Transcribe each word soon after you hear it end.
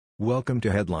Welcome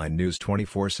to Headline News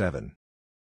 24/7.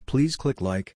 Please click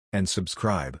like and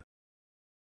subscribe.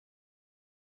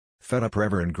 Fed up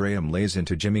Reverend Graham lays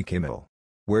into Jimmy Kimmel.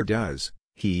 Where does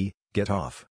he get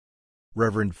off?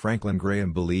 Reverend Franklin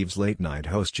Graham believes late-night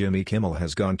host Jimmy Kimmel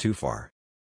has gone too far.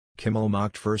 Kimmel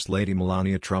mocked First Lady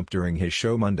Melania Trump during his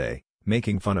show Monday,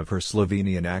 making fun of her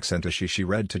Slovenian accent as she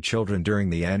read to children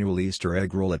during the annual Easter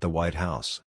egg roll at the White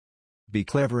House. "Be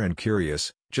clever and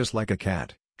curious, just like a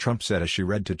cat," Trump said as she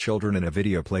read to children in a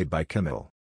video played by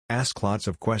Kimmel. "Ask lots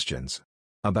of questions.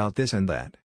 About this and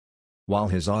that." While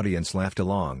his audience laughed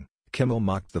along, Kimmel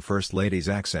mocked the First Lady's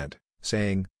accent,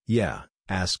 saying, "Yeah,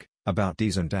 ask about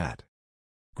these and that."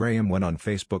 Graham went on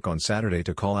Facebook on Saturday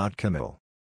to call out Kimmel.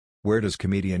 Where does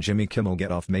comedian Jimmy Kimmel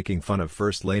get off making fun of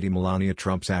First Lady Melania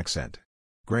Trump's accent?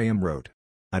 Graham wrote,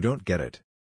 "I don't get it.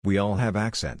 We all have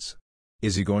accents.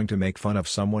 Is he going to make fun of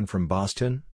someone from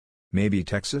Boston? Maybe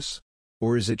Texas?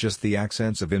 Or is it just the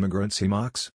accents of immigrants he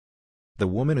mocks? The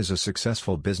woman is a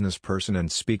successful business person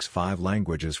and speaks 5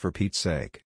 languages for Pete's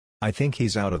sake. I think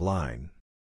he's out of line."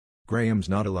 Graham's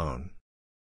not alone.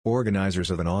 Organizers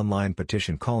of an online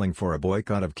petition calling for a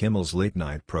boycott of Kimmel's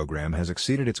late-night program has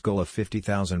exceeded its goal of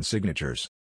 50,000 signatures.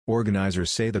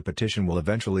 Organizers say the petition will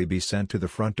eventually be sent to the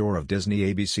front door of Disney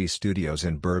ABC Studios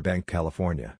in Burbank,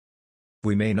 California.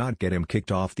 "We may not get him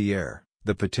kicked off the air,"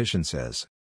 the petition says.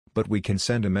 "But we can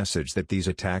send a message that these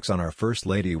attacks on our First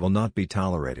Lady will not be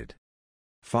tolerated."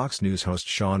 Fox News host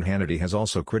Sean Hannity has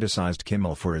also criticized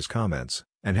Kimmel for his comments,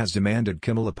 and has demanded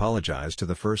Kimmel apologize to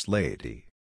the First Lady.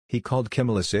 He called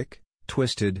Kimmel a sick,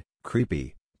 twisted,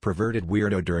 creepy, perverted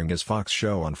weirdo during his Fox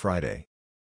show on Friday.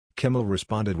 Kimmel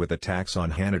responded with attacks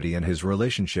on Hannity and his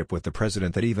relationship with the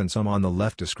president that even some on the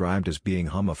left described as being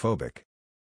homophobic.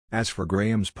 As for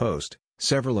Graham's post,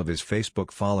 several of his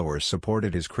Facebook followers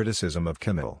supported his criticism of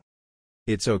Kimmel.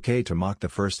 "It's okay to mock the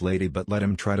First Lady, but let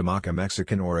him try to mock a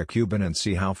Mexican or a Cuban and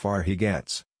see how far he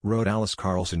gets," wrote Alice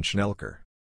Carlson Schnelker.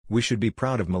 "We should be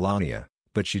proud of Melania,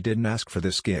 but she didn't ask for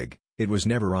this gig, it was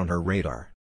never on her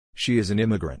radar. She is an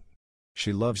immigrant.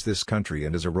 She loves this country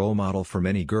and is a role model for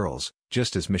many girls,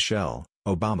 just as Michelle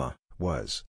Obama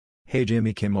was. Hey,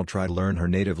 Jimmy Kimmel, try to learn her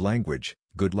native language,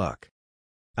 good luck."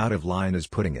 "Out of line is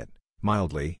putting it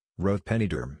mildly," wrote Penny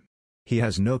Durham. "He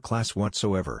has no class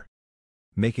whatsoever."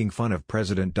 Making fun of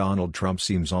President Donald Trump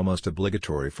seems almost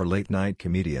obligatory for late-night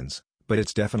comedians, but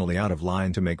it's definitely out of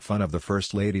line to make fun of the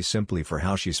First Lady simply for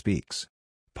how she speaks.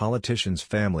 Politicians'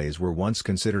 families were once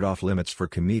considered off-limits for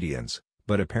comedians,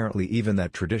 but apparently even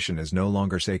that tradition is no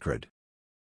longer sacred.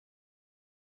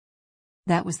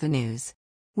 That was the news.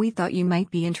 We thought you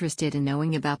might be interested in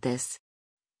knowing about this.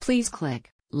 Please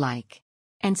click like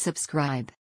and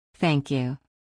subscribe. Thank you.